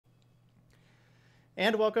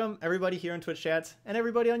And welcome everybody here in Twitch chats and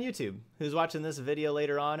everybody on YouTube who's watching this video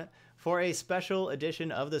later on. For a special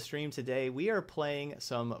edition of the stream today, we are playing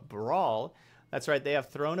some Brawl. That's right, they have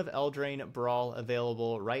Throne of Eldraine Brawl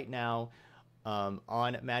available right now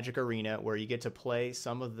on Magic Arena, where you get to play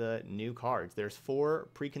some of the new cards. There's 4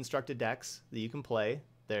 pre-constructed decks that you can play.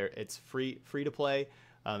 It's free to play.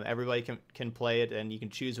 Everybody can play it, and you can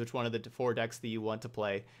choose which one of the 4 decks that you want to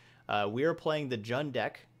play. We are playing the Jund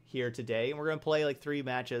deck here today, and we're going to play like 3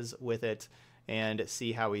 matches with it and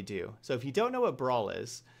see how we do. So if you don't know what Brawl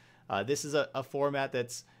is, this is a format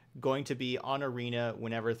that's going to be on Arena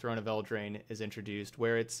whenever Throne of Eldraine is introduced,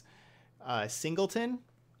 where it's singleton,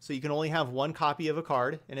 so you can only have 1 copy of a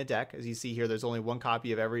card in a deck. As you see here, there's only 1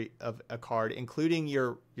 copy of a card, including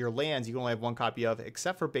your lands. You can only have 1 copy of,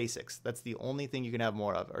 except for basics. That's the only thing you can have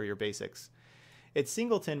more of, are your basics. It's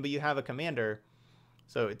singleton, but you have a commander,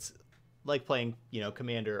 so it's like playing,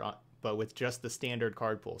 Commander, but with just the standard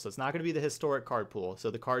card pool. So it's not going to be the historic card pool.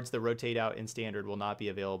 So the cards that rotate out in standard will not be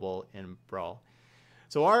available in Brawl.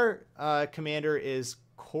 So our commander is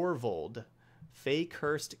Korvold,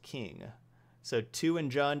 Fae-Cursed King. So 2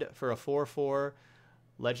 in Jund for a 4/4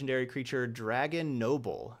 legendary creature, Dragon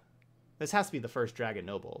Noble. This has to be the first Dragon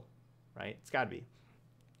Noble, right? It's got to be.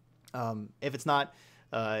 If it's not,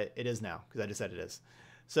 it is now, because I just said it is.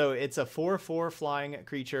 So it's a 4/4 flying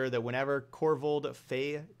creature that whenever Korvold,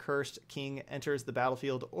 Fae-Cursed King enters the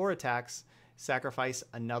battlefield or attacks, sacrifice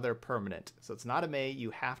another permanent. So it's not a May,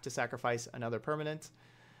 you have to sacrifice another permanent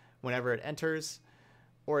whenever it enters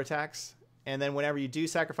or attacks. And then whenever you do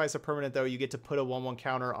sacrifice a permanent, though, you get to put a 1/1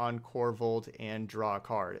 counter on Korvold and draw a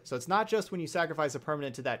card. So it's not just when you sacrifice a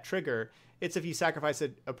permanent to that trigger, it's if you sacrifice a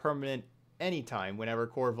permanent anytime whenever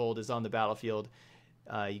Korvold is on the battlefield.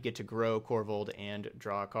 You get to grow Korvold and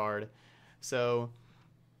draw a card. So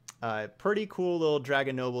pretty cool little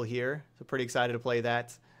Dragon Noble here. So pretty excited to play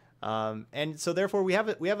that. And so therefore we have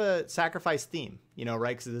a sacrifice theme,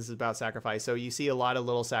 right? Because this is about sacrifice. So you see a lot of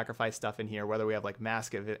little sacrifice stuff in here, whether we have like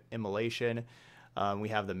Mask of Immolation. We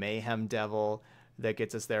have the Mayhem Devil that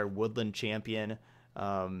gets us there. Woodland Champion.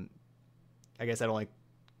 I guess that only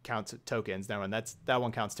counts tokens. Never mind, that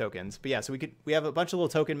one counts tokens. But yeah, so we have a bunch of little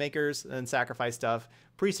token makers and sacrifice stuff.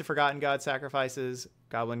 Priest of Forgotten God sacrifices.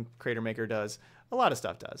 Goblin Crater Maker does. A lot of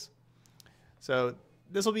stuff does. So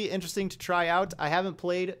this will be interesting to try out. I haven't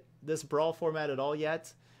played this Brawl format at all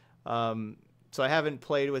yet. So I haven't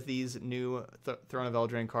played with these new Throne of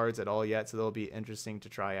Eldraine cards at all yet. So they'll be interesting to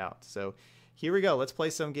try out. So here we go. Let's play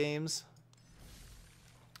some games.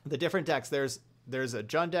 The different decks. There's a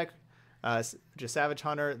Jund deck, just Savage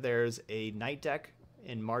Hunter. There's a Knight deck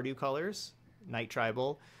in Mardu colors, Knight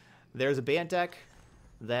Tribal. There's a Bant deck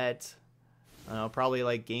that probably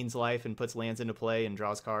like gains life and puts lands into play and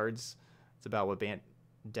draws cards. It's about what Bant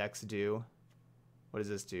decks do. What does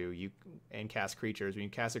this do? And cast creatures. When you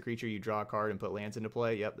cast a creature, you draw a card and put lands into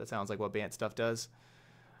play. Yep, that sounds like what Bant stuff does.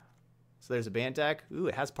 So there's a Bant deck. Ooh,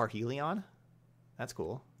 it has Parhelion. That's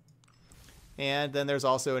cool. And then there's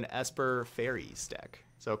also an Esper Fairies deck.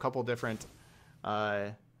 So a couple different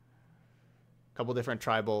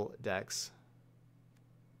tribal decks.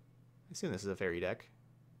 I assume this is a fairy deck.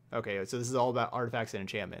 Okay, so this is all about artifacts and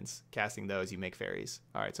enchantments. Casting those, you make fairies.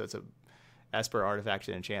 All right, so it's a Esper artifacts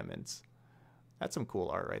and enchantments. That's some cool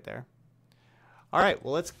art right there. All right,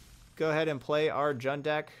 well, let's go ahead and play our Jund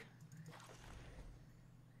deck.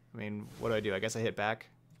 I mean, what do? I guess I hit back.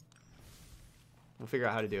 We'll figure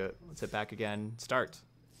out how to do it. Let's hit back again. Start.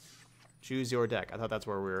 Choose your deck. I thought that's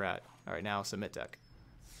where we were at. All right, now submit deck.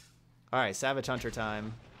 All right, Savage Hunter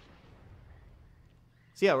time.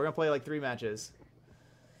 So yeah, we're going to play like 3 matches.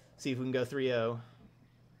 See if we can go 3-0.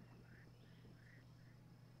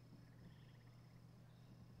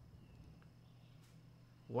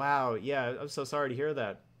 Wow, yeah, I'm so sorry to hear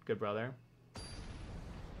that, good brother.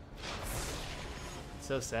 It's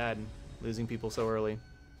so sad losing people so early.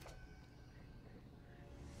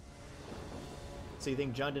 So you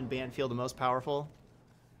think Jund and Bant feel the most powerful?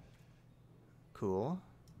 Cool.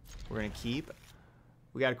 We're going to keep.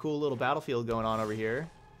 We got a cool little battlefield going on over here.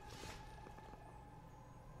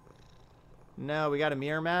 No, we got a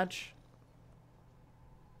mirror match.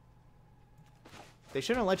 They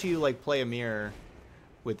shouldn't let you like play a mirror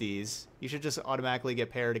with these. You should just automatically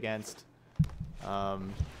get paired against a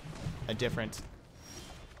different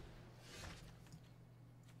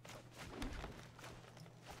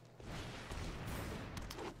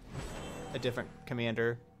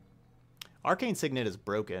commander. Arcane Signet is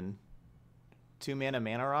broken. 2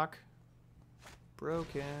 mana rock.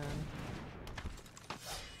 Broken.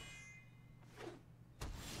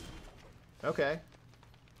 Okay.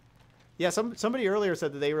 Yeah, somebody earlier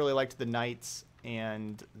said that they really liked the Knights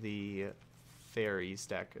and the fairies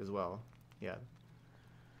deck as well. Yeah.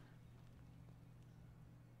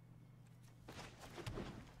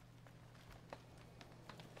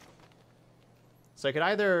 So I could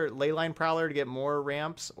either Leyline Prowler to get more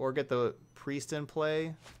ramps or get the Priest in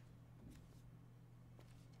play.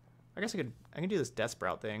 I guess I can do this Death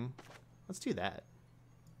Sprout thing. Let's do that.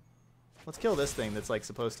 Let's kill this thing that's like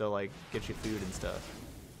supposed to like get you food and stuff.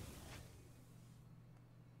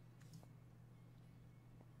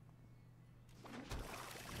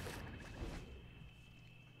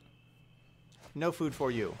 No food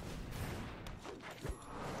for you.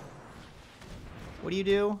 What do you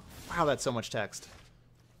do? Wow, that's so much text.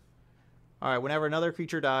 Alright, whenever another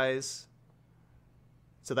creature dies,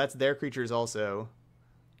 so that's their creatures also,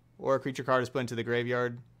 or a creature card is put into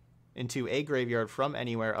a graveyard from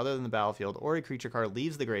anywhere other than the battlefield, or a creature card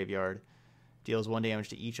leaves the graveyard, deals 1 damage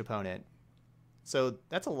to each opponent. So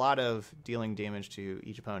that's a lot of dealing damage to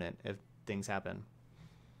each opponent if things happen.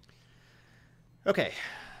 Okay.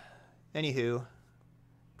 Anywho,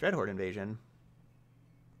 Dreadhorde Invasion.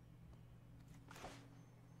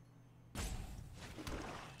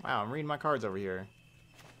 Wow, I'm reading my cards over here.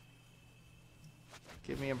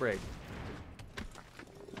 Give me a break.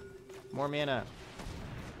 More mana.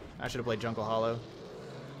 I should have played Jungle Hollow.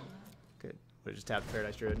 Good. Would have just tapped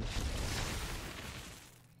Paradise Druid.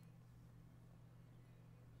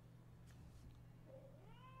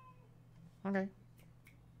 Okay.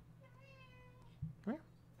 Come here.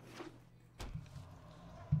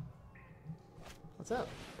 What's up?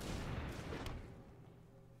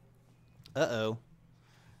 Uh-oh.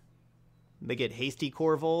 They get Hasty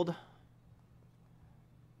Korvold.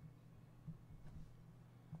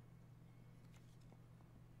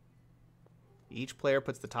 Each player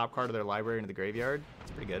puts the top card of their library into the graveyard.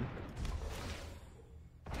 That's pretty good.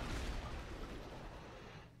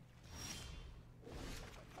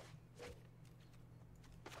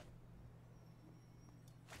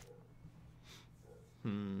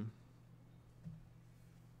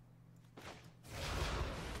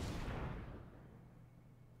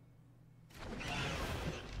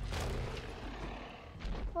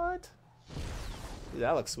 What? Dude,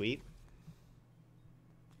 that looks sweet.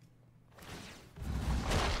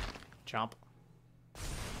 Chomp.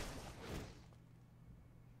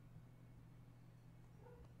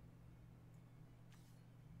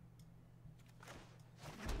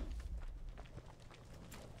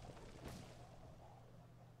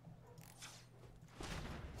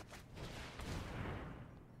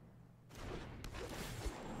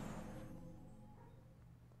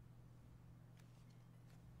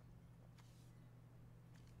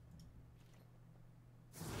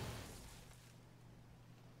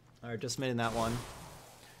 Alright, just made in that one.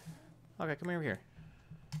 Okay, come over here.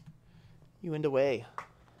 You into way.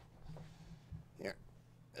 Here.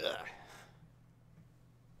 Ugh.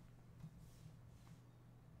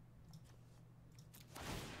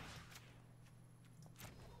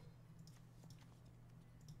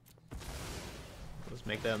 Let's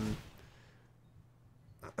make them...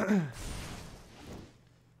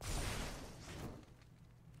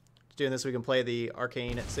 Doing this, we can play the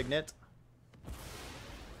Arcane Signet.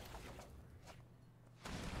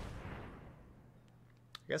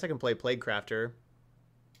 I guess I can play Plaguecrafter.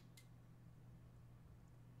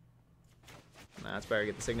 Nah, it's better to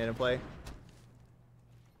get the Signet in play.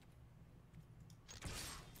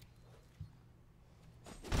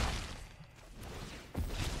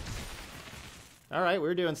 Alright,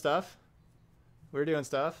 we're doing stuff. We're doing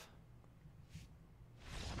stuff.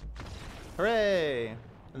 Hooray!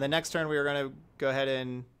 And the next turn we are going to go ahead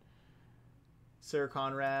and Sir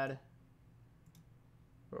Conrad,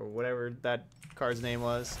 or whatever that card's name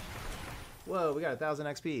was. Whoa, we got 1,000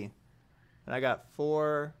 XP. And I got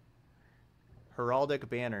 4 Heraldic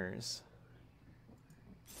Banners.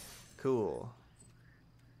 Cool.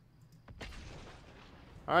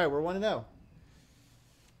 Alright, we're 1-0. Let's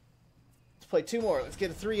play 2 more. Let's get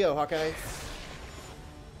a 3-0, Hawkeye.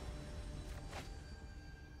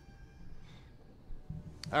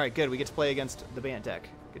 Alright, good. We get to play against the Bant deck.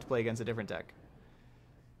 Get to play against a different deck.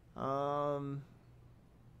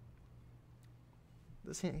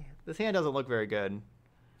 This hand doesn't look very good.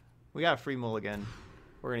 We got a free mulligan.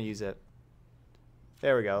 We're going to use it.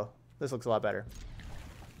 There we go. This looks a lot better.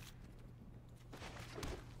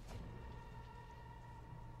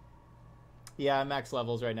 Yeah, I'm max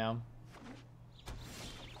levels right now.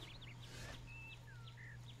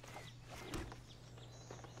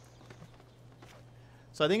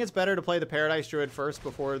 So I think it's better to play the Paradise Druid first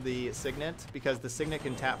before the Signet, because the Signet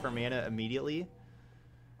can tap for mana immediately.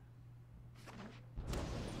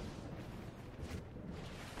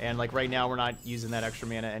 And like right now we're not using that extra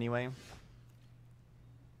mana anyway.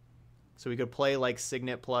 So we could play like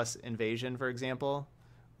Signet plus Invasion, for example.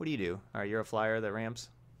 What do you do? All right, you're a flyer that ramps.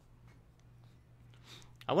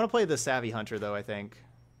 I want to play the Savvy Hunter, though, I think.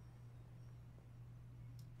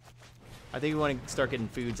 I think we want to start getting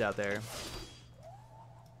foods out there.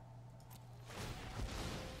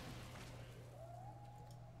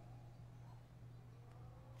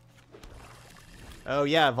 Oh,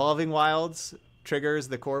 yeah, Evolving Wilds triggers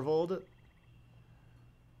the Korvold.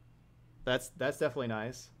 That's definitely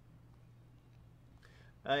nice.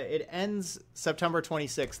 It ends September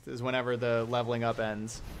 26th is whenever the leveling up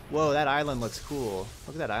ends. Whoa, that island looks cool.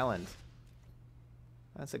 Look at that island.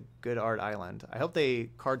 That's a good art island. I hope they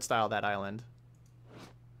card style that island.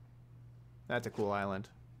 That's a cool island.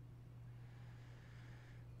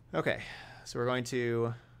 Okay, so we're going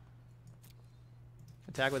to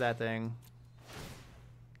attack with that thing.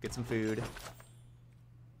 Get some food.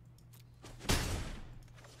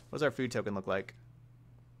 What does our food token look like?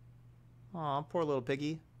 Aw, poor little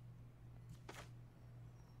piggy.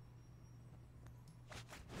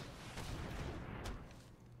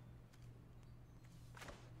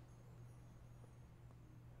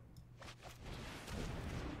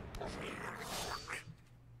 We're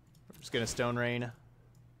just gonna Stone Rain.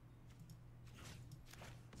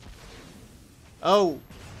 Oh!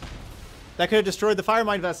 That could have destroyed the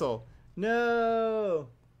Firemind Vessel! No!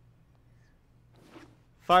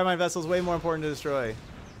 Firemind Vessel is way more important to destroy.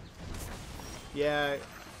 Yeah.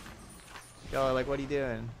 Yo, like, what are you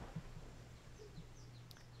doing?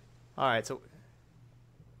 Alright, so...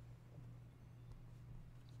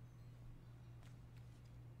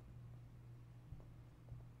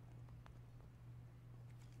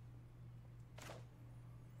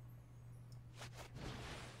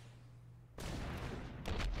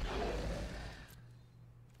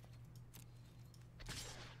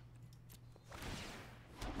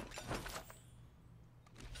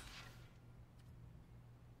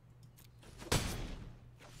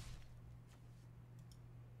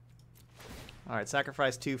 Alright,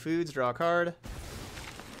 sacrifice 2 foods, draw a card.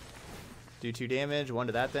 Do 2 damage, 1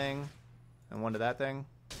 to that thing, and 1 to that thing.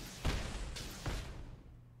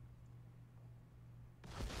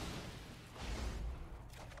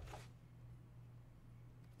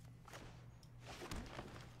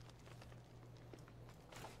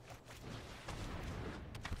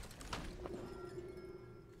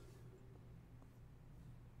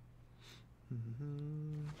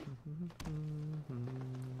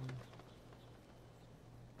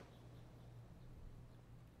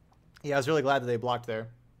 Yeah, I was really glad that they blocked there.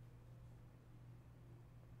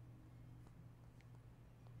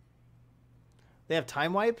 They have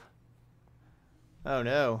Time Wipe? Oh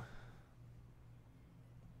no.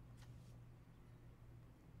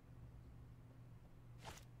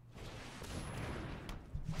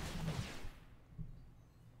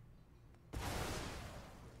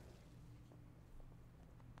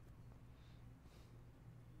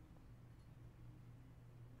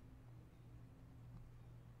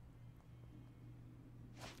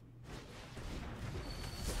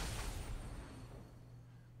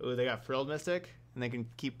 Ooh, they got Frilled Mystic, and they can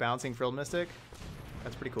keep bouncing Frilled Mystic.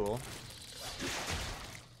 That's pretty cool.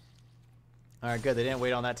 Alright, good. They didn't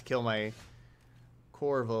wait on that to kill my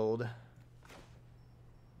Korvold.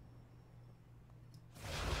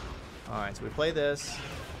 Alright, so we play this.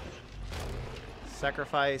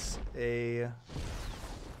 Sacrifice a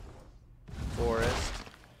forest.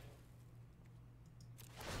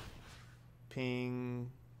 Ping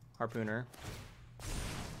Harpooner.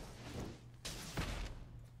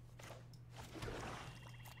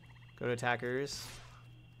 Go to attackers.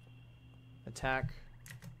 Attack.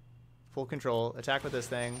 Full control. Attack with this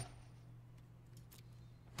thing.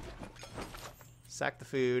 Sack the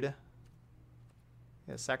food.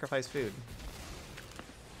 Yeah, sacrifice food.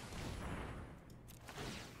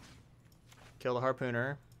 Kill the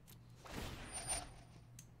harpooner.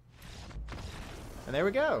 And there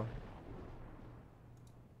we go.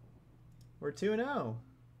 We're 2-0.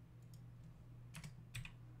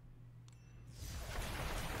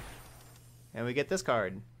 And we get this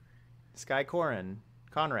card. Sky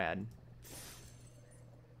Conrad.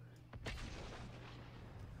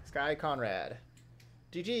 Sky Conrad.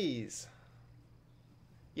 GG's.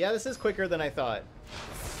 Yeah, this is quicker than I thought.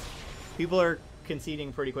 People are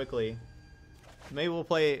conceding pretty quickly. Maybe we'll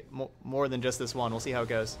play more than just this one. We'll see how it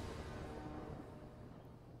goes.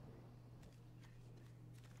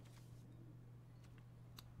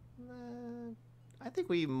 I think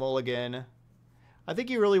we mulligan. I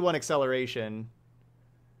think you really want acceleration.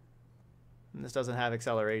 And this doesn't have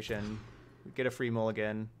acceleration. We get a free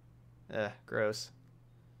mulligan. Ugh, gross.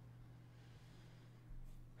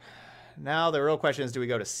 Now the real question is, do we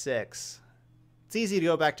go to 6? It's easy to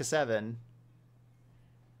go back to 7.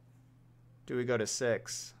 Do we go to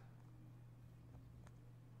 6?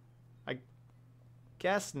 I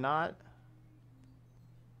guess not.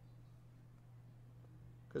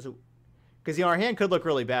 Because you know, our hand could look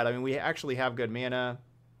really bad. I mean, we actually have good mana.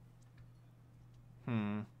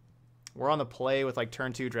 We're on the play with like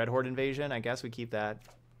turn 2 Dreadhorde Invasion. I guess we keep that.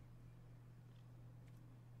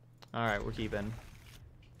 All right, we're keeping.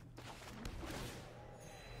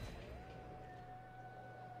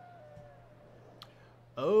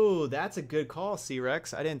 Oh, that's a good call,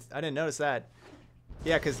 C-Rex. I didn't notice that.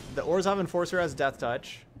 Yeah, because the Orzhov Enforcer has Death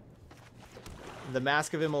Touch. The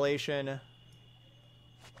Mask of Immolation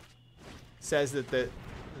says that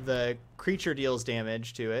the creature deals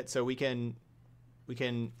damage to it, so we can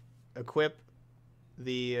equip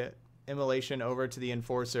the Immolation over to the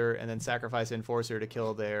Enforcer and then sacrifice Enforcer to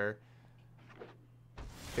kill their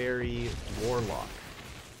Fairy Warlock.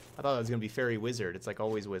 I thought it was going to be Fairy Wizard. It's like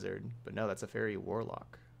always Wizard. But no, that's a Fairy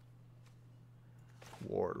Warlock.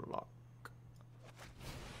 Warlock.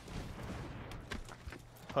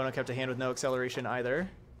 Opponent kept a hand with no acceleration either.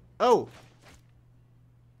 Oh!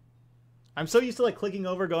 I'm so used to like clicking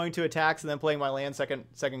over, going to attacks, and then playing my land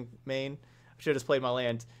second main. I should have just played my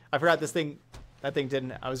land. I forgot that thing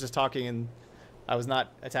didn't. I was just talking and I was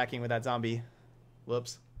not attacking with that zombie.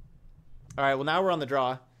 Whoops. Alright, well now we're on the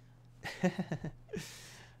draw.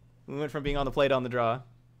 We went from being on the play to on the draw.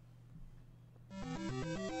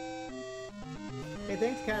 Hey,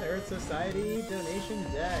 thanks, Cat Earth Society. Donation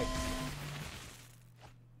deck.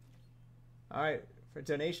 Alright, for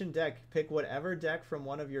donation deck, pick whatever deck from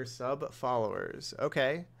one of your sub followers.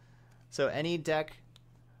 Okay. So any deck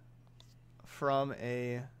from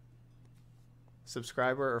a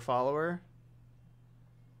subscriber or follower.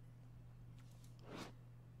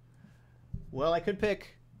 Well, I could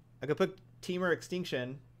pick Teamer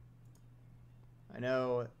Extinction. I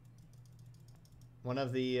know one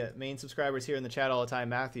of the main subscribers here in the chat all the time,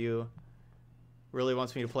 Matthew, really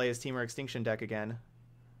wants me to play his Teamer Extinction deck again.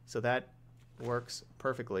 So that works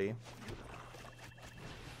perfectly.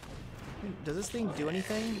 Does this thing do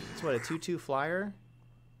anything? It's what, a 2/2 flyer?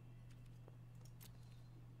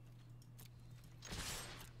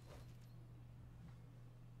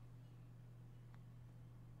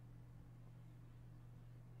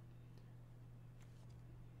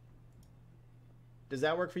 Does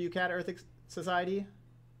that work for you, Cat Earth Society?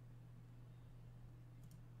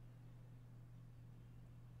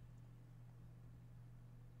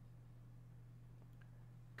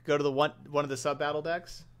 Go to the one of the sub battle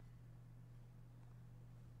decks.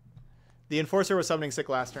 The Enforcer was summoning sick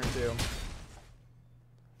last turn too.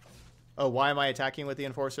 Oh, why am I attacking with the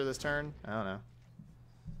Enforcer this turn? I don't know.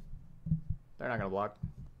 They're not gonna block.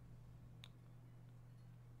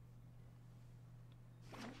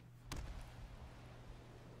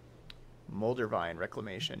 Moldervine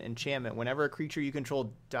Reclamation. Enchantment. Whenever a creature you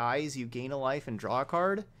control dies, you gain a life and draw a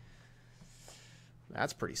card.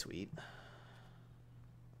 That's pretty sweet.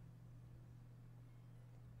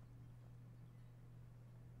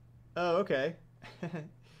 Oh, okay.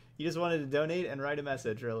 You just wanted to donate and write a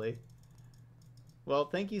message, really. Well,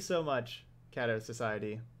 thank you so much, Cat Art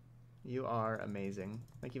Society. You are amazing.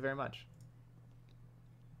 Thank you very much.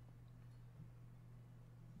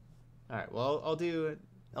 All right. Well, I'll do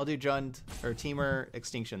Jund or Teamer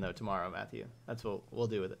Extinction though tomorrow, Matthew. That's what we'll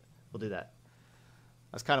do with it. We'll do that.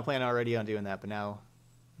 I was kind of planning already on doing that, but now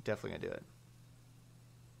I'm definitely gonna do it.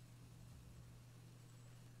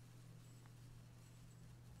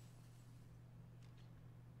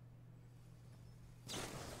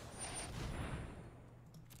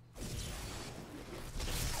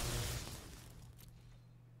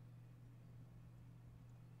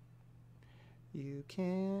 You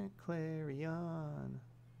can't Clarion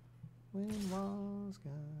when walls go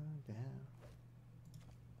down.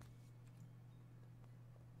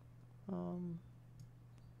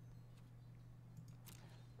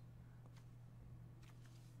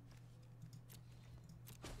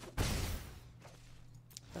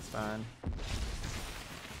 That's fine.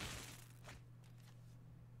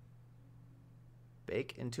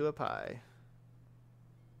 Bake into a pie.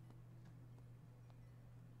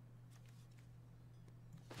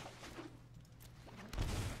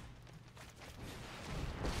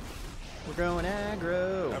 We're going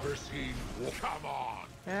aggro. Never seen. Come on.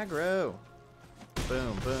 Aggro.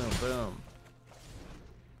 Boom, boom, boom.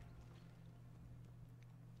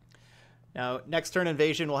 Now, next turn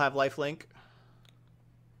invasion will have lifelink.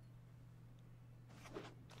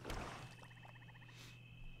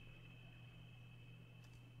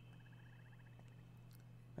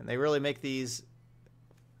 And they really make these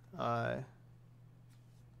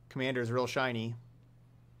commander is real shiny.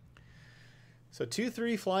 So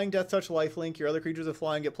 2/3 flying Death Touch lifelink. Your other creatures with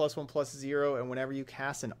flying get +1/+0, and whenever you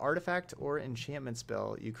cast an artifact or enchantment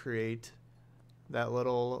spell, you create that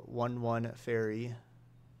little 1/1 fairy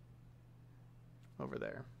over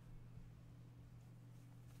there.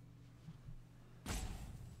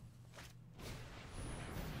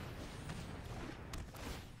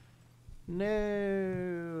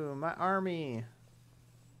 No, my army.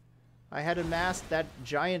 I had amassed that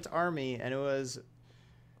giant army, and it was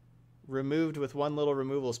removed with one little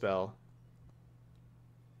removal spell.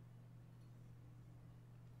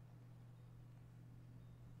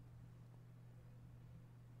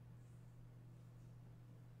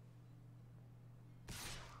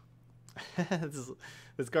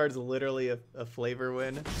 This card's literally a flavor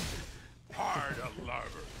win. Hard a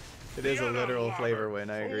lover. It is a literal flavor win,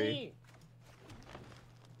 I agree.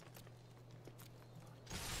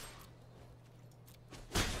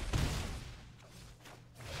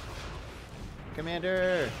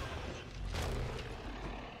 Commander!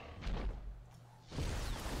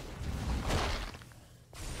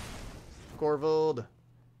 Korvold.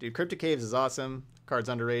 Dude, Cryptic Caves is awesome. Card's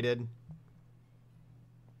underrated.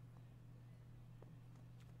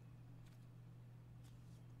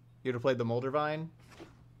 You'd have played the Moldervine?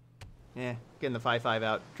 Yeah, getting the 5/5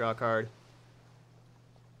 out. Draw a card.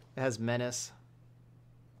 It has Menace.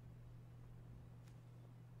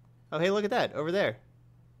 Oh, hey, look at that. Over there.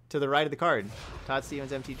 To the right of the card. Todd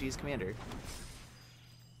Stevens, MTG's commander.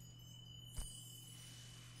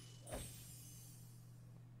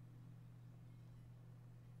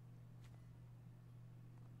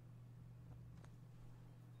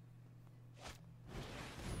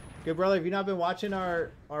 Good brother, have you not been watching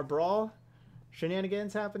our brawl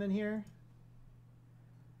shenanigans happening here?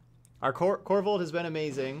 Our Korvold has been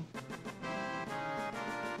amazing.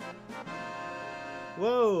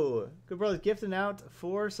 Whoa! Good brother gifting out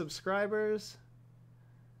 4 subscribers.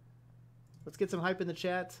 Let's get some hype in the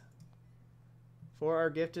chat for our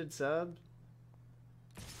gifted sub.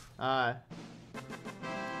 Oh,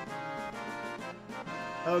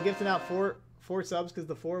 gifting out four subs because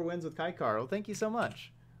the 4 wins with Kaikar. Well, thank you so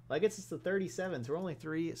much. Well, that gets us to 37, so we're only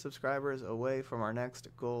 3 subscribers away from our next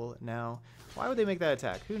goal now. Why would they make that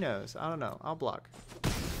attack? Who knows? I don't know. I'll block.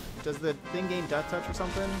 Does the thing gain Death Touch or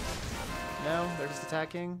something? No? They're just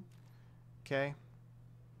attacking? Okay.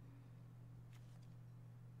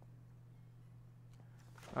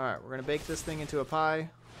 Alright, we're going to bake this thing into a pie.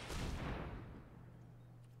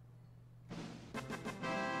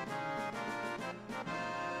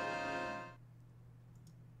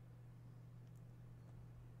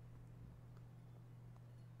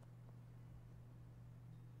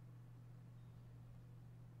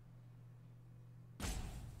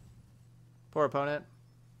 Poor opponent.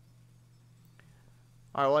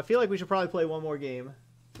 Alright, well I feel like we should probably play one more game.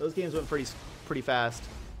 Those games went pretty fast.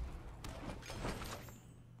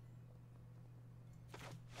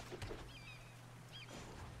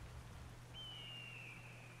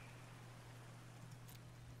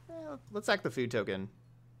 Let's sack the food token.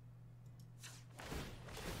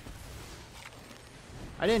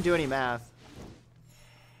 I didn't do any math.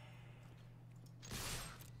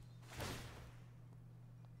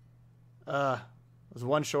 Was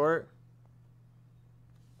 1 short.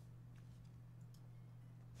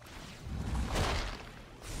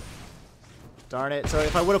 Darn it. So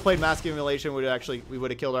if I would have played Mass Accumulation, we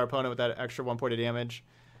would have killed our opponent with that extra 1 point of damage.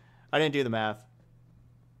 I didn't do the math.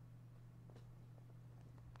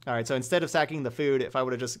 Alright, so instead of sacking the food, if I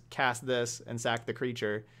would have just cast this and sacked the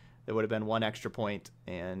creature, there would have been 1 extra point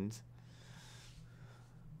and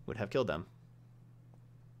would have killed them.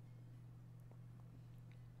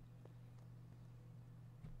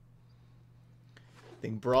 I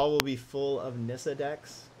think Brawl will be full of Nissa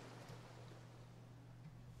decks.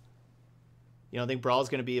 You don't think Brawl is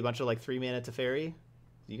going to be a bunch of like 3-mana Teferi?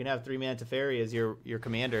 You can have 3-mana Teferi as your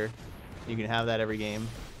commander. You can have that every game.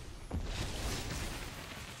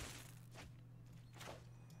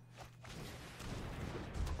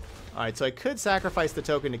 Alright, so I could sacrifice the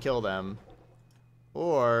token to kill them.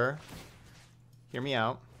 Or, hear me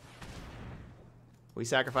out. We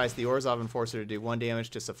sacrifice the Orzhov Enforcer to do 1 damage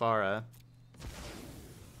to Safara.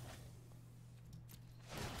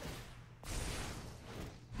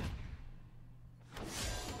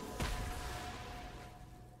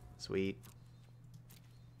 Sweet.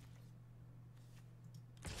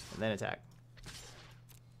 And then attack.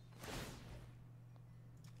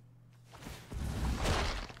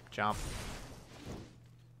 Jump.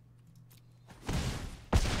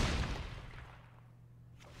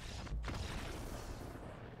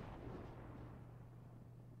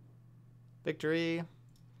 Victory.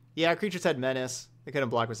 Yeah, creatures had Menace. They couldn't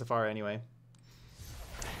block with Safari anyway.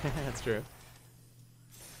 That's true.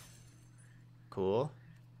 Cool.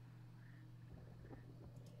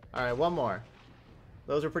 All right, one more.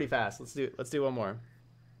 Those are pretty fast. Let's do one more.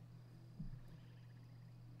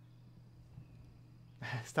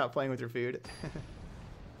 Stop playing with your food.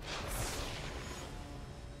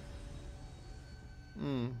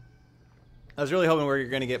 I was really hoping we were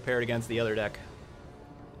going to get paired against the other deck.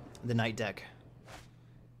 The Night deck.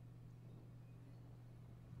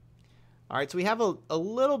 Alright, so we have a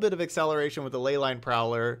little bit of acceleration with the Leyline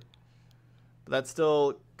Prowler. But that's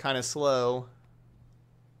still kind of slow.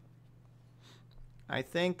 I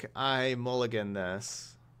think I mulligan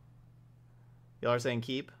this. Y'all are saying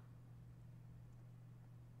keep?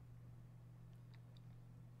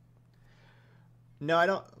 No, I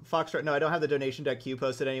don't. Foxtrot. No, I don't have the donation deck queue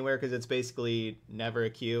posted anywhere because it's basically never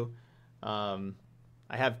a queue. I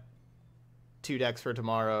have 2 decks for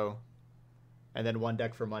tomorrow, and then 1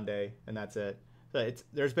 deck for Monday, and that's it. So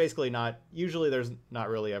there's basically not. Usually, there's not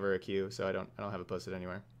really ever a queue, so I don't have it posted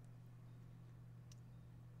anywhere.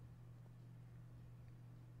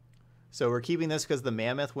 So we're keeping this because the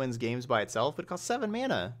Mammoth wins games by itself, but it costs 7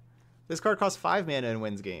 mana. This card costs 5 mana and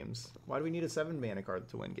wins games. Why do we need a 7 mana card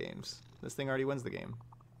to win games? This thing already wins the game.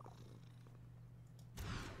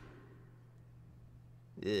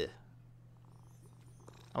 Ugh.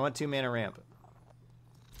 I want 2 mana ramp.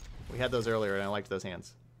 We had those earlier and I liked those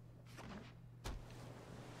hands.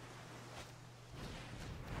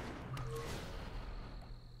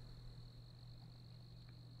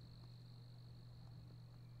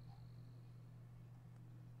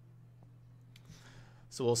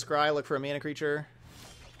 So we'll scry, look for a mana creature.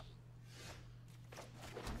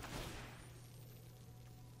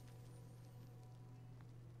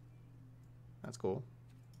 That's cool.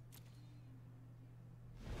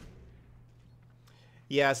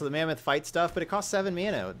 Yeah, so the Mammoth fight stuff, but it costs 7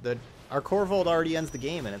 mana. Our Korvold already ends the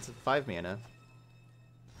game, and it's 5 mana.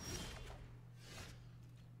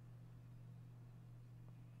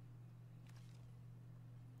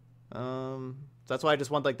 That's why I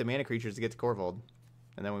just want like the mana creatures to get to Korvold,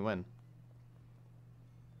 and then we win.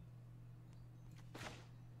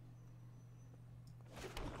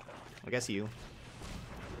 I guess you.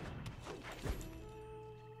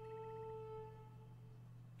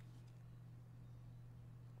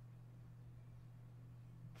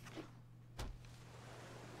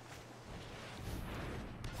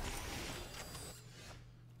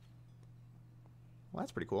 Well,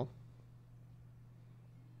 that's pretty cool.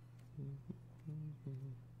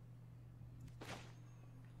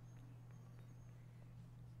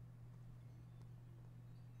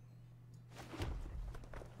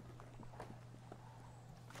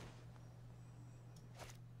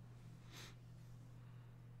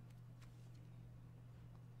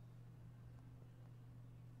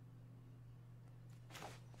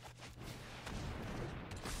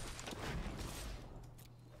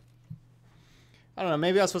 I don't know,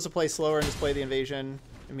 maybe I was supposed to play slower and just play the invasion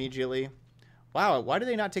immediately. Wow, why did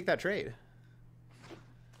they not take that trade?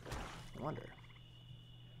 I wonder.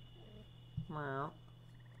 I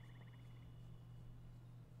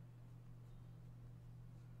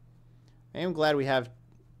am glad we have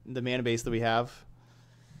the mana base that we have.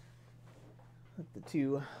 The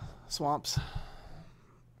 2 swamps.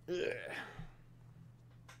 Ugh.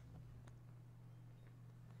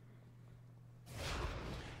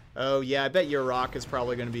 Oh, yeah, I bet your Rock is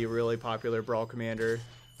probably going to be a really popular Brawl commander.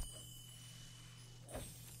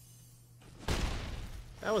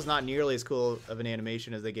 That was not nearly as cool of an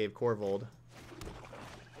animation as they gave Korvold.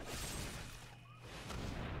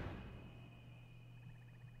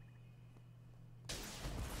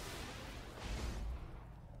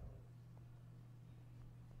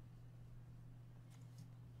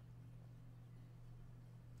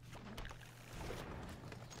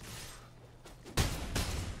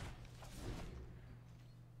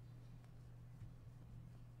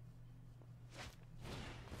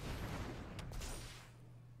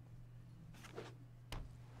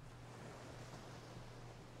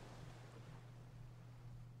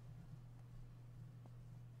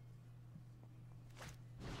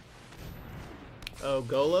 Oh,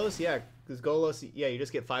 Golos? Yeah, because Golos, yeah, you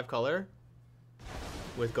just get 5 color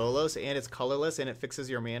with Golos, and it's colorless, and it fixes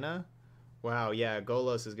your mana. Wow, yeah,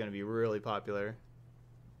 Golos is going to be really popular.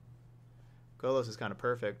 Golos is kind of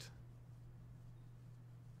perfect.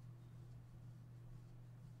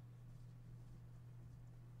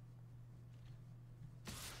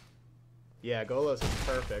 Yeah, Golos is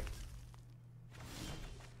perfect.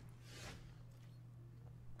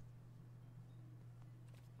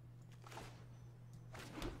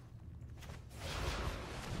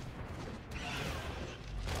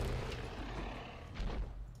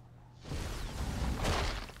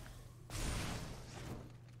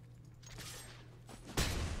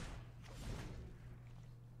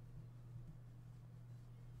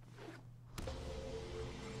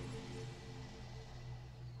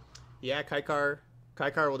 Yeah, Kaikar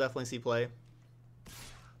will definitely see play.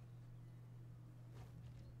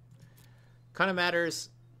 Kind of matters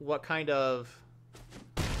what kind of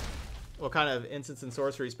instants and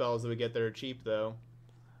sorcery spells that we get that are cheap though.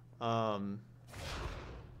 I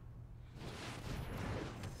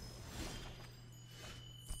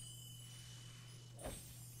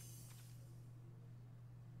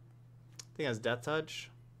think that's Death Touch.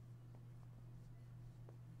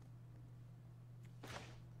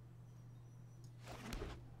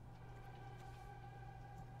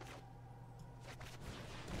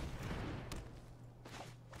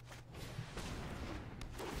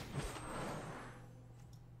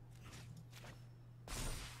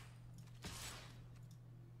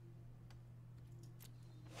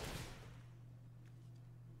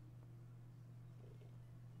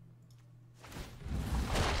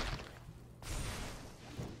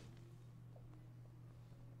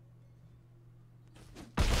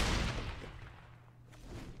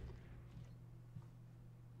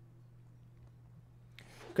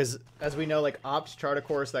 Because as we know, like Ops, Chart of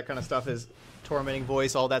Course, that kind of stuff is Tormenting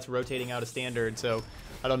Voice, all that's rotating out of Standard, so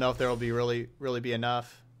I don't know if there will be really be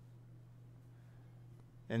enough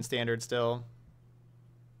in Standard still.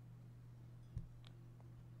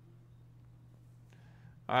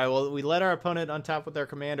 Alright, well, we let our opponent untap with their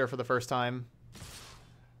commander for the first time.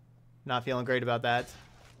 Not feeling great about that.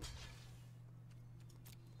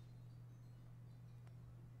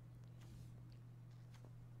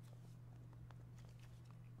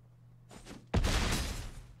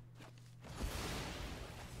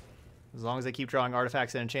 As long as they keep drawing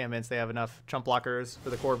artifacts and enchantments, they have enough chump blockers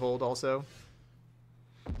for the Korvold also.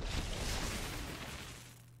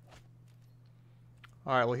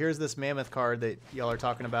 Alright, well here's this Mammoth card that y'all are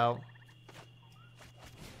talking about.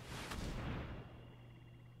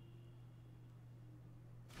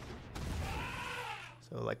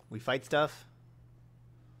 So, like, we fight stuff.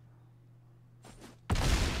 So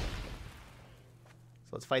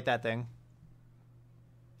let's fight that thing.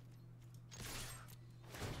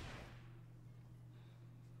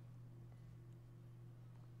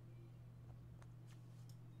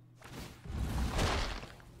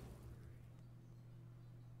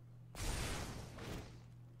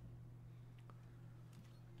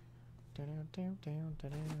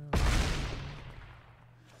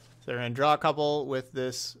 So they're going to draw a couple with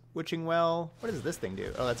this Witching Well. What does this thing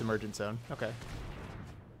do? Oh, that's Emergent Zone. Okay.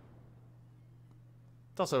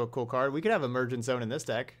 It's also a cool card. We could have Emergent Zone in this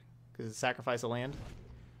deck because it's sacrifice a land.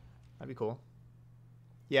 That'd be cool.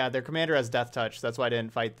 Yeah, their commander has Death Touch. That's why I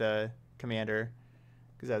didn't fight the commander,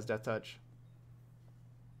 because it has Death Touch.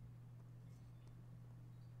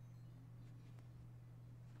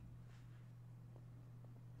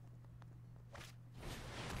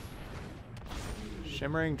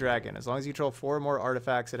 Shimmering Dragon. As long as you control 4 more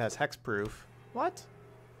artifacts, it has hexproof. What?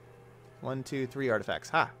 1, 2, 3 artifacts.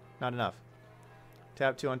 Ha! Not enough.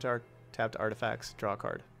 Tap 2 tapped artifacts. Draw a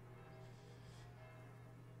card.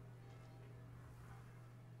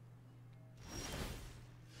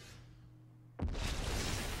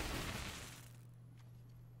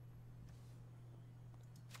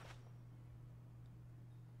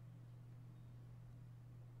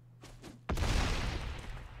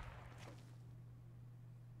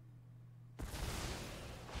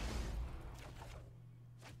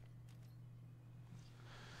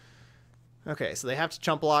 Okay, so they have to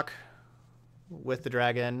chump block with the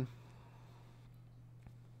dragon.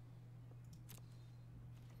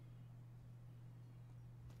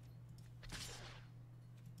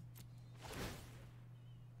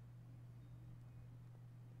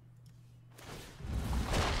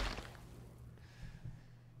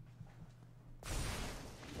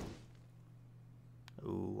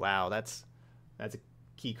 Ooh, wow, that's a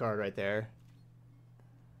key card right there.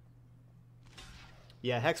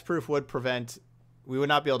 Yeah, hexproof would prevent... We would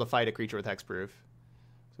not be able to fight a creature with hexproof.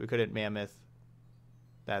 So we couldn't mammoth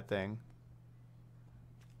that thing.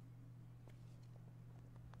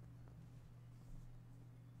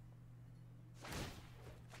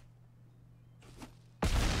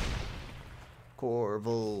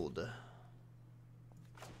 Korvold.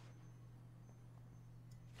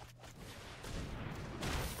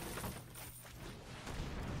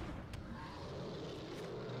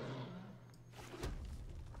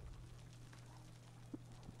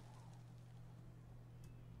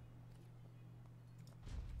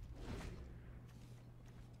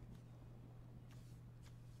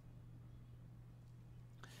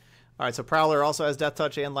 Alright, so Prowler also has Death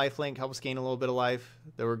Touch and Lifelink. Help us gain a little bit of life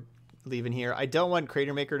that we're leaving here. I don't want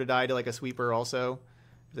Crater Maker to die to like a sweeper also.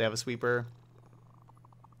 If they have a sweeper.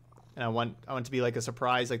 And I want to be like a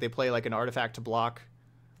surprise. Like they play like an artifact to block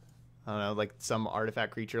I don't know, like some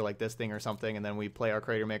artifact creature like this thing or something, and then we play our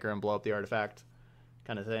Crater Maker and blow up the artifact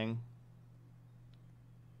kind of thing.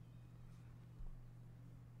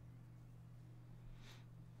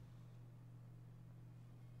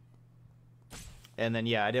 And then,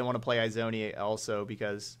 yeah, I didn't want to play Izoni also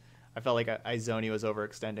because I felt like Izoni was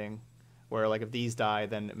overextending. Where, like, if these die,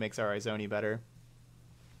 then it makes our Izoni better.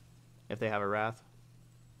 If they have a Wrath.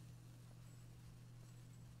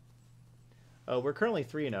 Oh, we're currently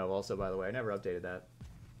 3-0 also, by the way. I never updated that.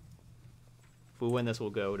 If we win this,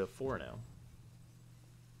 we'll go to 4-0.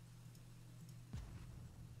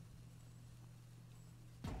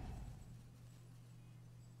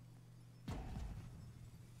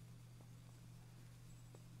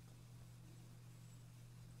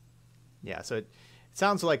 Yeah, so it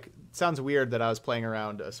sounds weird that I was playing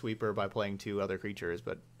around a sweeper by playing 2 other creatures,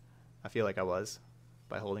 but I feel like I was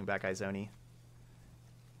by holding back Izoni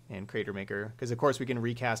and Crater Maker, because of course we can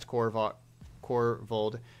recast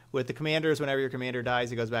Korvold with the commanders. Whenever your commander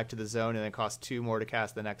dies, it goes back to the zone, and it costs 2 more to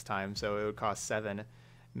cast the next time. So it would cost 7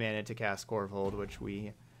 mana to cast Korvold, which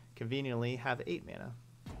we conveniently have 8 mana.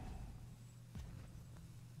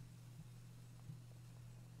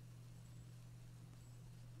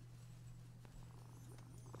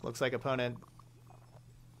 Looks like opponent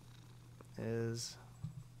is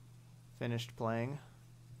finished playing.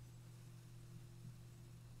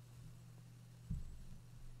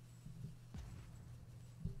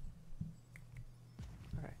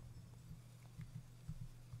 All right.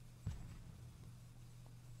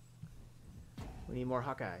 We need more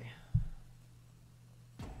Hawkeye.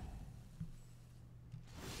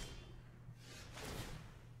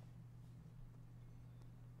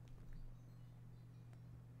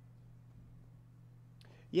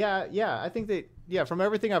 Yeah, I think from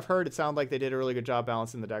everything I've heard, it sounded like they did a really good job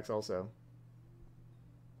balancing the decks also.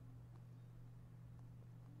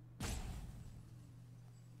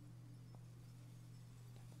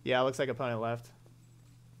 Yeah, it looks like opponent left.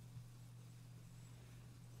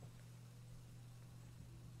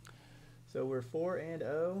 So we're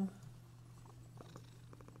 4-0.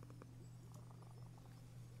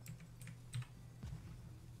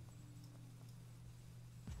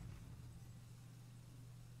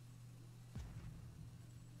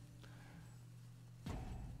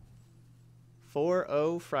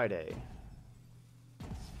 Friday.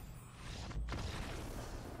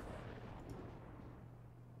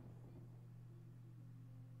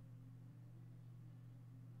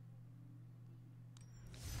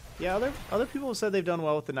 Yeah, other people have said they've done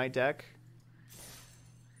well with the night deck,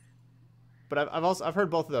 but I've heard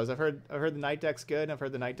both of those. I've heard the night deck's good, and I've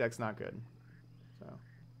heard the night deck's not good.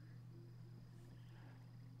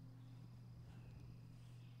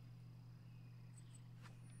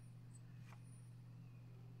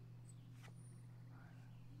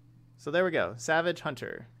 So there we go. Savage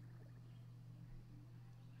Hunter.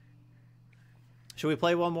 Should we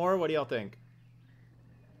play one more? What do y'all think?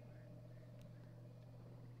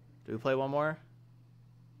 Do we play one more?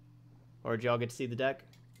 Or did y'all get to see the deck?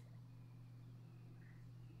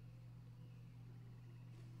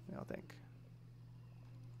 What do y'all think?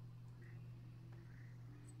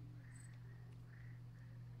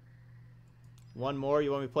 One more? You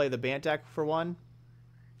want me to play the Bant deck for one?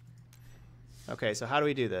 Okay, so how do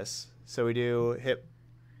we do this? So we do hit...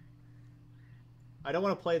 I don't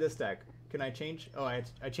want to play this deck. Can I change? Oh, I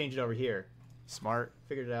changed it over here. Smart.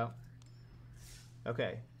 Figured it out.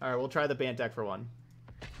 Okay. Alright, we'll try the Bant deck for one.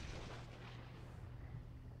 I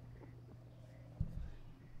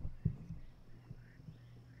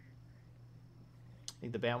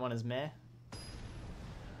think the Bant one is meh.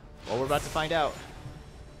 Well, we're about to find out.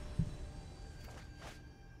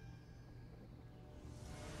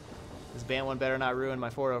 This Bant one better not ruin my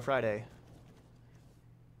 4-0 Friday.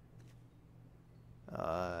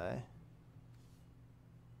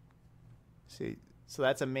 See, so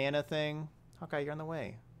that's a mana thing. Hawkeye, you're on the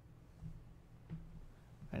way.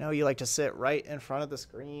 I know you like to sit right in front of the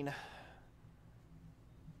screen.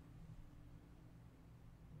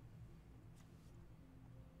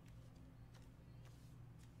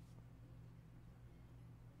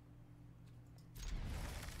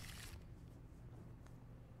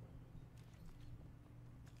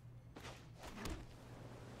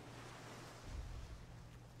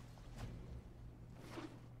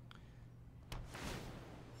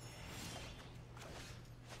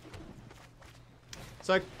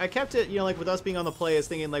 So I kept it, you know, like with us being on the play, is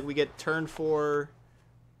thinking like we get turn 4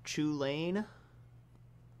 Chulane.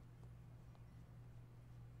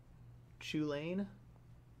 Chulane?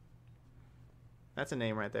 That's a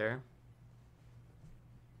name right there.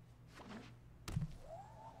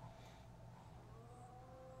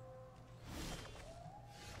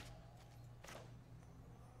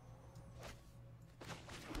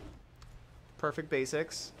 Perfect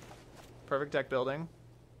basics. Perfect deck building.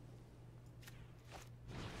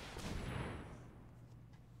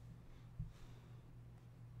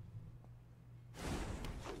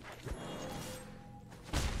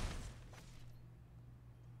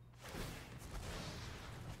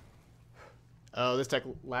 Oh, this deck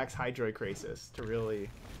lacks Hydroikrasis to really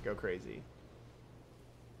go crazy.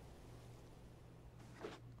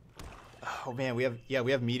 Oh man, we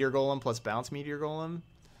have Meteor Golem plus Bounce Meteor Golem.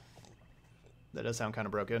 That does sound kind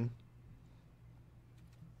of broken.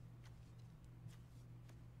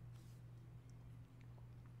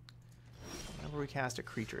 Whenever we cast a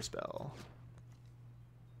creature spell.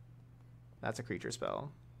 That's a creature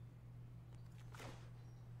spell.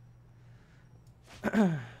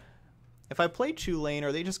 If I play Chulane,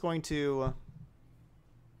 are they just going to...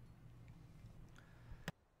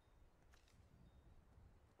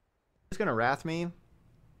 Just going to Wrath me?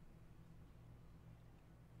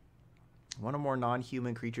 One or more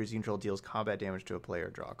non-human creatures you control deals combat damage to a player.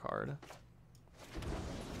 Draw a card.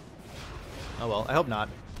 Oh well, I hope not.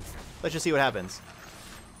 Let's just see what happens.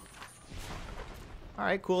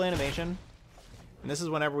 Alright, cool animation. And this is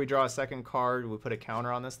whenever we draw a second card, we put a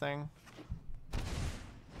counter on this thing.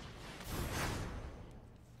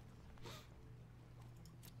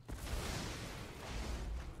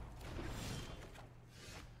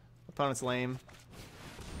 Opponent's lame.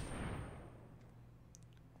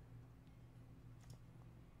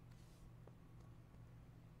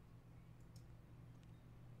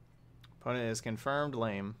 Opponent is confirmed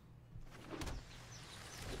lame.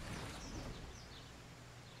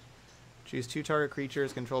 Choose 2 target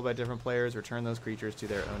creatures controlled by different players. Return those creatures to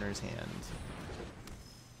their owner's hand.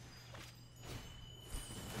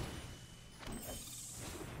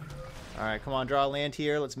 Alright, come on, draw a land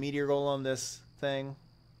here. Let's Meteor Golem this thing.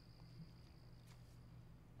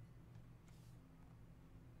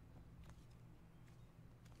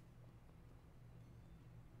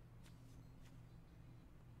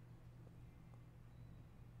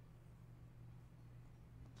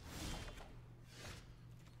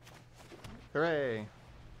 Hooray!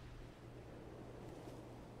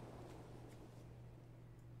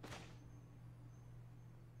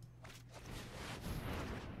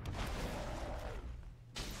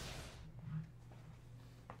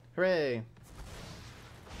 Hooray!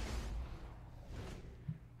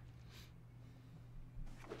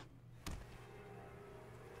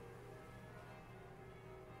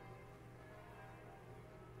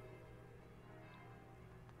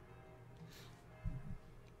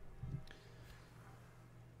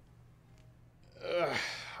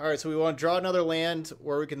 Alright, so we want to draw another land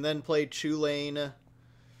where we can then play Chulane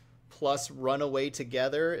plus Run Away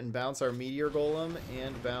together and bounce our Meteor Golem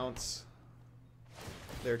and bounce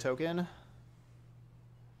their token.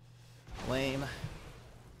 Lame.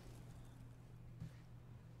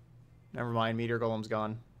 Never mind, Meteor Golem's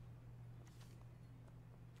gone.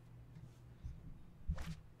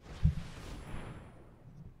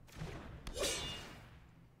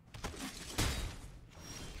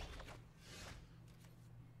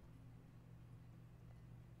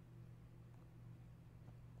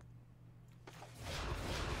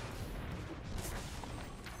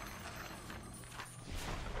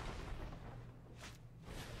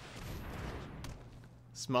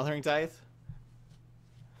 Smothering Tithe?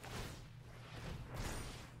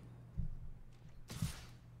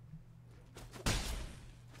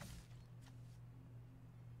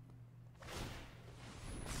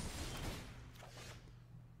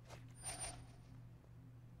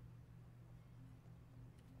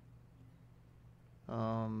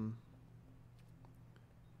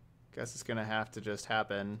 Guess it's gonna have to just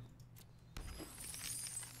happen.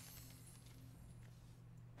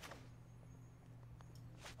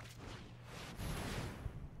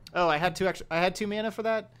 Oh, I had two mana for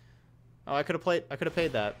that? Oh, I could have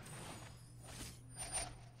paid that.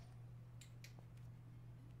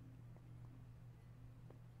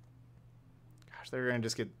 Gosh, they're gonna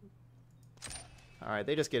just get... Alright,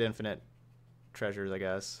 they just get infinite treasures, I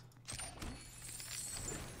guess.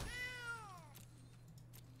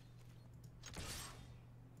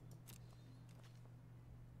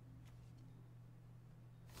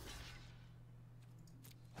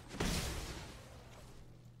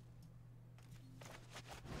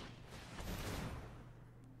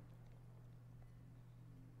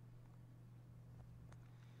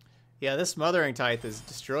 Yeah, this Smothering Tithe has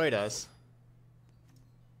destroyed us.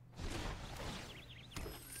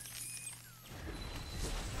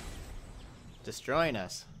 Destroying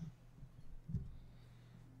us.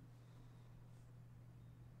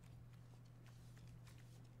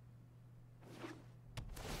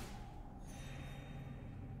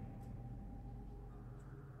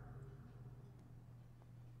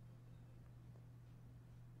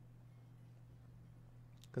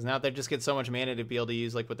 Because now they just get so much mana to be able to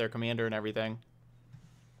use like with their commander and everything.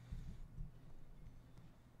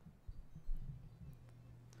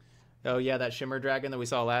 Oh yeah, that Shimmer Dragon that we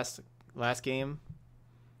saw last game.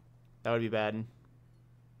 That would be bad.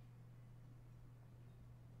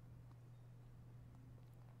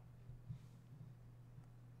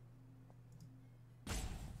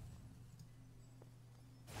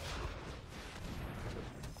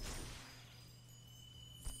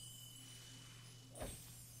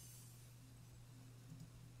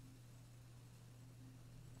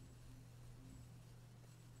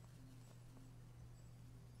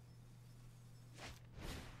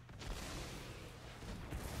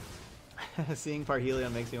 Seeing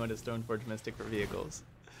Parhelion makes me want to Stoneforge Mystic for vehicles.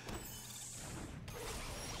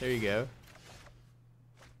 There you go.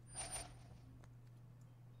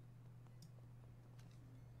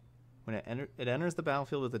 When it enters the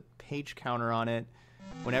battlefield with a page counter on it.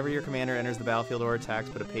 Whenever your commander enters the battlefield or attacks,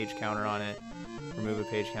 put a page counter on it. Remove a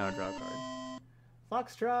page counter, draw a card.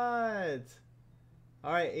 Foxtrot!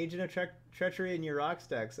 Alright, Agent of Treachery in your rocks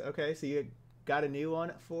decks. Okay, so you got a new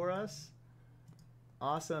one for us.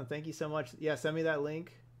 Awesome, thank you so much. Yeah, send me that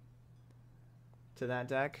link to that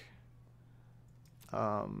deck.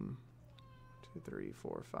 2, 3,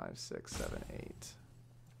 4, 5, 6, 7, 8.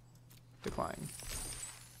 Decline.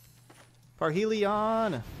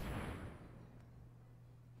 Parhelion!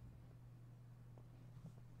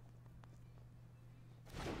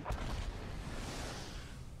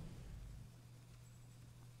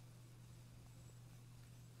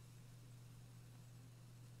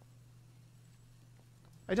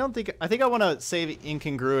 I think I want to save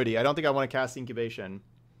Incongruity. I don't think I want to cast Incubation.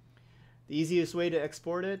 The easiest way to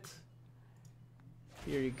export it.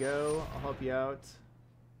 Here you go. I'll help you out.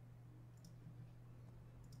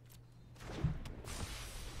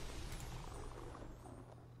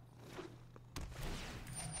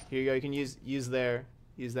 Here you go. You can use that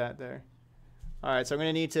there. All right, so I'm going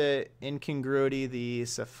to need to Incongruity the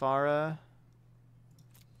Safara.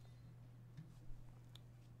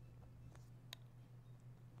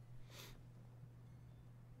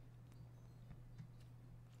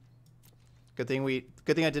 Good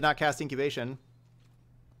thing I did not cast Incubation.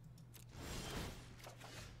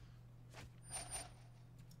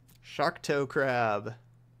 Shark Toe Crab.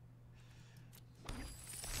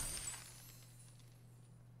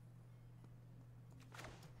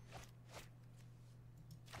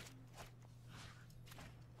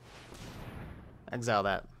 Exile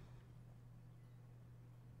that.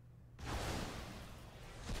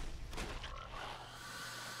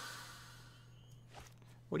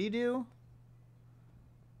 What do you do?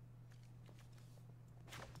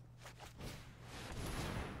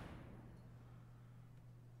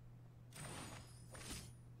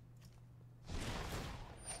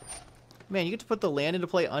 Man, you get to put the land into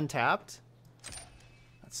play untapped?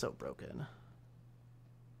 That's so broken.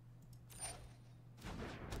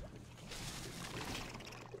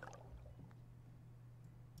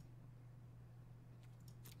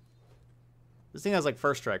 This thing has like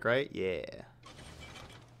first strike, right? Yeah.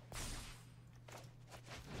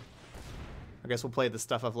 I guess we'll play the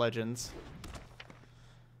Stuff of Legends.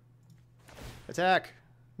 Attack!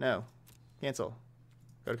 No. Cancel.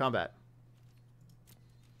 Go to combat.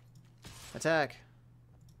 Attack.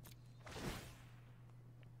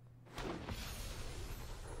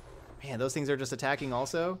 Man, those things are just attacking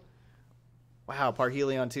also? Wow,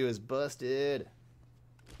 Parhelion 2 is busted.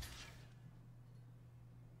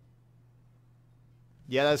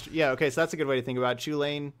 Yeah, okay, so that's a good way to think about it.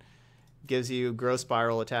 Chulane gives you Growth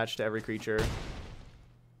Spiral attached to every creature.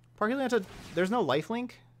 Parhelion, there's no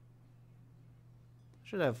lifelink?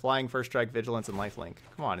 Should have Flying, First Strike, Vigilance, and lifelink.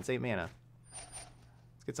 Come on, it's 8 mana.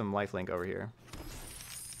 Let's get some lifelink over here.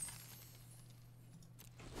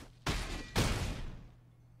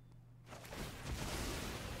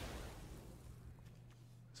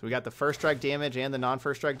 So we got the first strike damage and the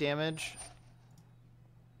non-first strike damage.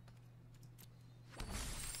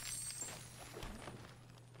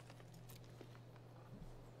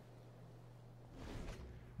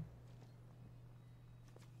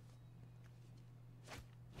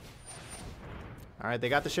 All right, they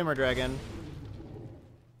got the Shimmer Dragon.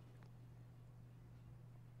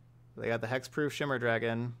 They got the Hexproof Shimmer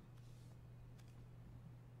Dragon.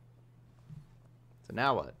 So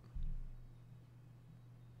now what?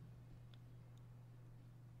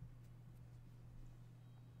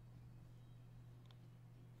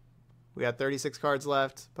 We got 36 cards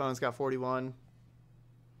left. Opponent's got 41.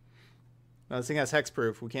 Now this thing has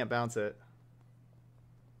Hexproof. We can't bounce it.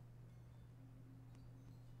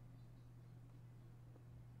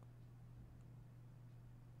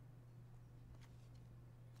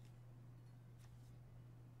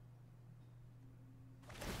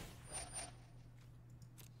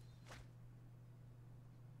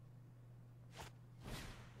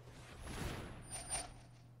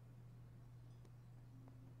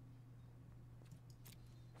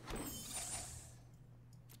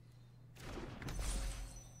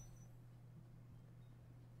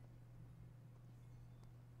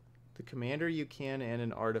 The commander you can and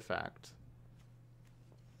an artifact.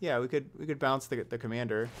 Yeah, we could bounce the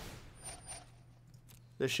commander.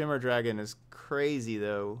 The Shimmer Dragon is crazy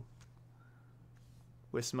though.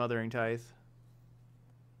 With Smothering Tithe.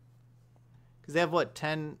 Because they have what,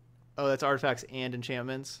 10? Oh, that's artifacts and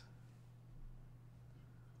enchantments.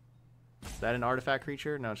 Is that an artifact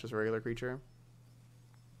creature? No, it's just a regular creature.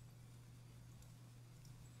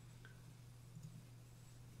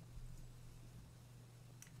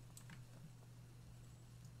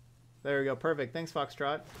 There we go. Perfect. Thanks,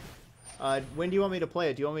 Foxtrot. When do you want me to play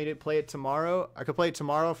it? Do you want me to play it tomorrow? I could play it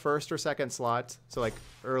tomorrow, first or second slot, so like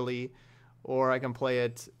early, or I can play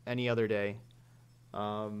it any other day.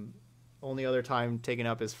 Only other time taken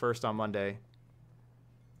up is first on Monday.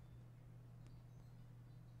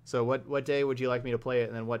 So what day would you like me to play it,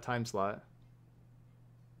 and then what time slot?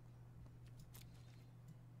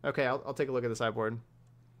 Okay, I'll take a look at the sideboard.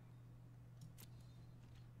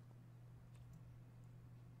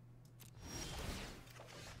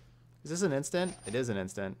 Is this an instant? It is an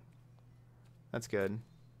instant. That's good.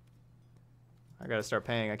 I gotta start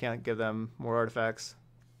paying. I can't give them more artifacts.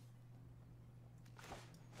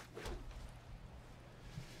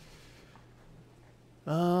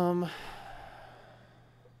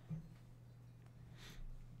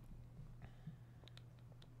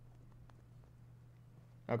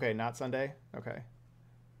 Okay, not Sunday? Okay.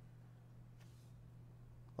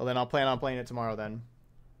 Well, then I'll plan on playing it tomorrow then.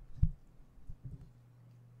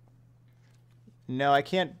 No, I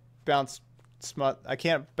can't bounce I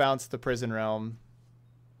can't bounce the Prison Realm,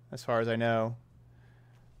 as far as I know.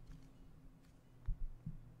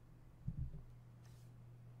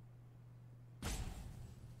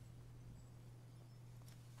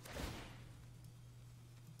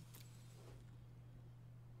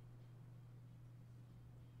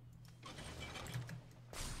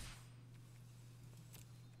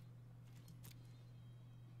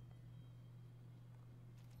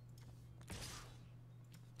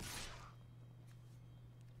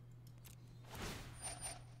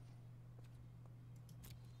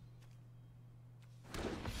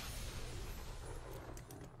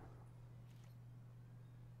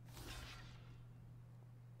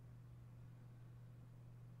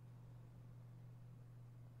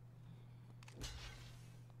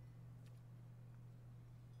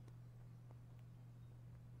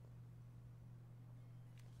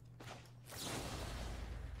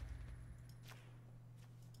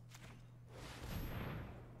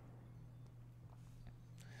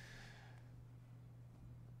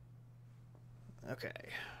 Okay,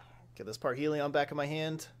 get this part Helion back in my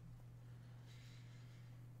hand.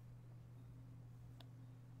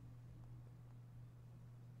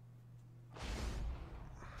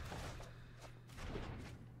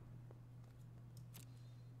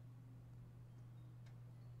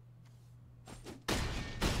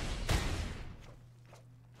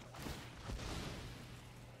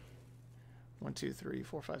 One, two, three,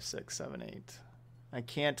 four, five, six, seven, 8. I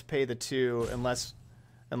can't pay the 2 unless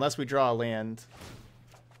we draw a land.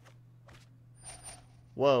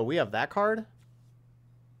 Whoa, we have that card?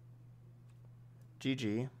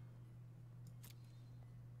 GG.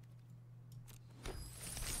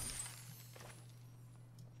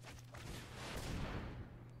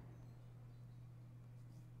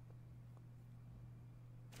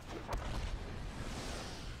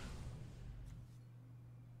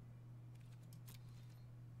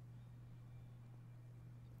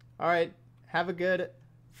 All right, have a good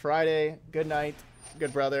Friday. Good night.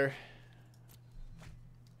 Good brother.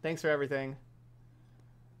 Thanks for everything.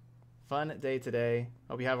 Fun day today.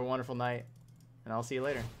 Hope you have a wonderful night, and I'll see you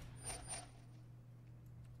later.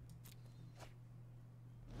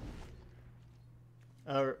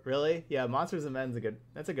 Oh, really? Yeah, Monsters and Men's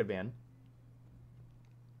that's a good band.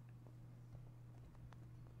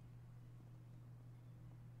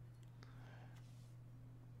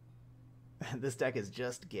 This deck is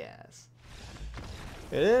just gas.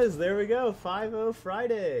 It is. There we go. 5-0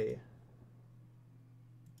 Friday.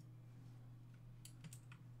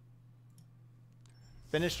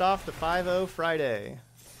 Finished off the 5-0 Friday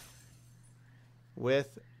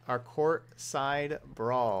with our courtside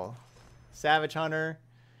brawl. Savage Hunter.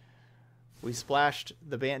 We splashed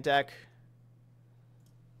the Bant deck.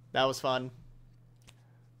 That was fun.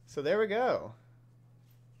 So there we go.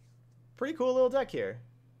 Pretty cool little deck here.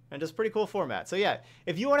 And just pretty cool format. So yeah,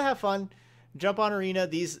 if you want to have fun, jump on Arena.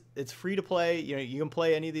 It's free to play. You know, you can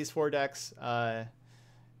play any of these 4 decks.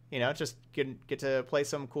 You know, just get to play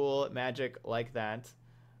some cool Magic like that.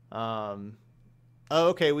 Oh,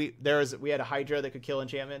 okay. We had a Hydra that could kill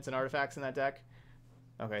enchantments and artifacts in that deck.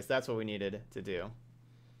 Okay, so that's what we needed to do.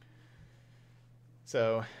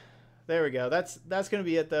 So There we go. That's gonna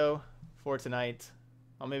be it though for tonight.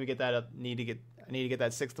 I'll maybe get that up. I need to get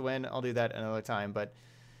that 6th win. I'll do that another time. But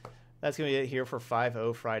that's gonna be it here for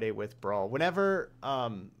 5-0 Friday with Brawl. Whenever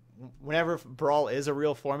Brawl is a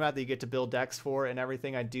real format that you get to build decks for and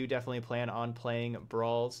everything, I do definitely plan on playing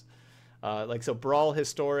Brawls. Like, so Brawl,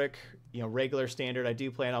 Historic, regular, Standard, I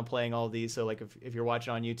do plan on playing all of these. So like if you're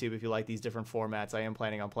watching on YouTube, if you like these different formats, I am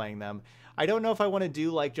planning on playing them. I don't know if I want to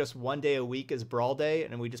do like just one day a week as Brawl Day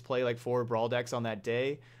and we just play like 4 Brawl decks on that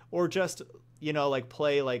day, or just like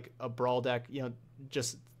play like a Brawl deck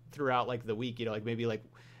just throughout like the week, like maybe like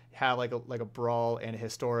have like a Brawl and a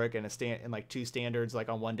Historic and like 2 Standards like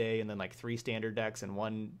on one day, and then like 3 Standard decks and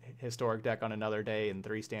 1 Historic deck on another day, and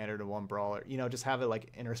 3 Standard and 1 Brawl, just have it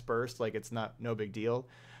like interspersed, like it's no big deal.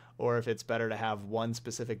 Or if it's better to have one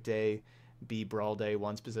specific day be Brawl Day,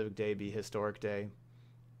 one specific day be Historic Day.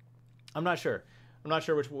 I'm not sure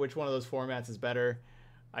which one of those formats is better.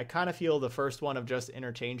 I kind of feel the first one of just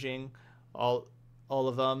interchanging all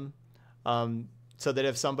of them, so that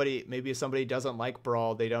if somebody doesn't like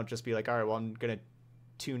Brawl, they don't just be like, all right, well, I'm gonna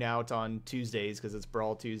tune out on Tuesdays because it's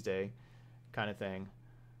Brawl Tuesday, kind of thing.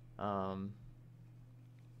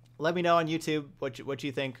 Let me know on YouTube what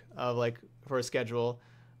you think of like for a schedule.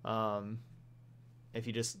 If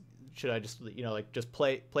you should I just like just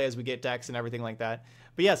play as we get decks and everything like that.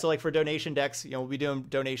 But yeah, so like for donation decks, we'll be doing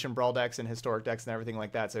donation Brawl decks and Historic decks and everything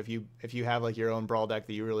like that. So if you have like your own Brawl deck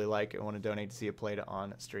that you really like and want to donate to see it played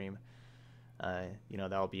on stream,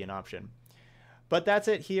 that'll be an option. But that's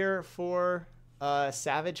it here for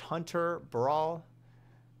Savage Hunter Brawl.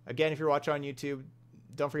 Again, if you're watching on YouTube,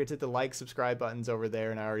 don't forget to hit the like, subscribe buttons over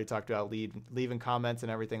there. And I already talked about leaving comments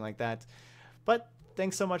and everything like that. But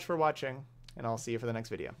thanks so much for watching, and I'll see you for the next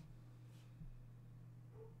video.